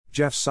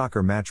Jeff's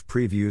Soccer Match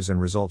Previews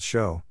and Results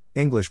Show,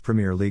 English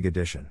Premier League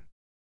Edition.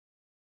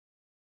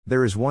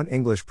 There is one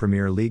English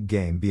Premier League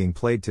game being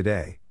played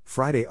today,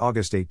 Friday,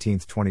 August 18,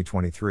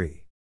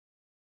 2023.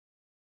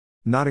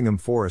 Nottingham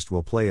Forest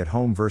will play at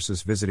home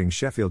versus visiting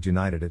Sheffield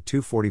United at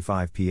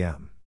 2:45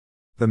 p.m.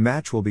 The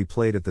match will be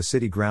played at the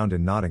City Ground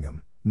in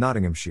Nottingham,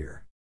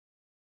 Nottinghamshire.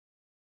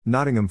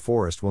 Nottingham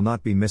Forest will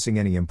not be missing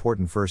any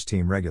important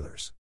first-team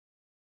regulars.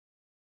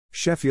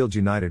 Sheffield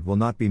United will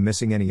not be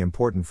missing any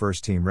important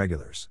first-team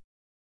regulars.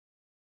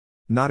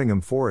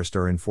 Nottingham Forest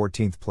are in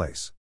 14th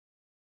place.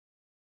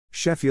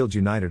 Sheffield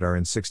United are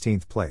in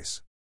 16th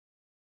place.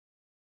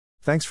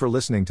 Thanks for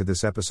listening to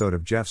this episode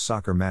of Jeff's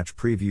Soccer Match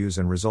Previews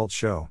and Results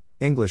Show,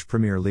 English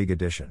Premier League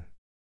Edition.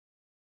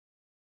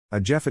 A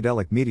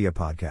Jeffadelic Media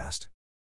Podcast.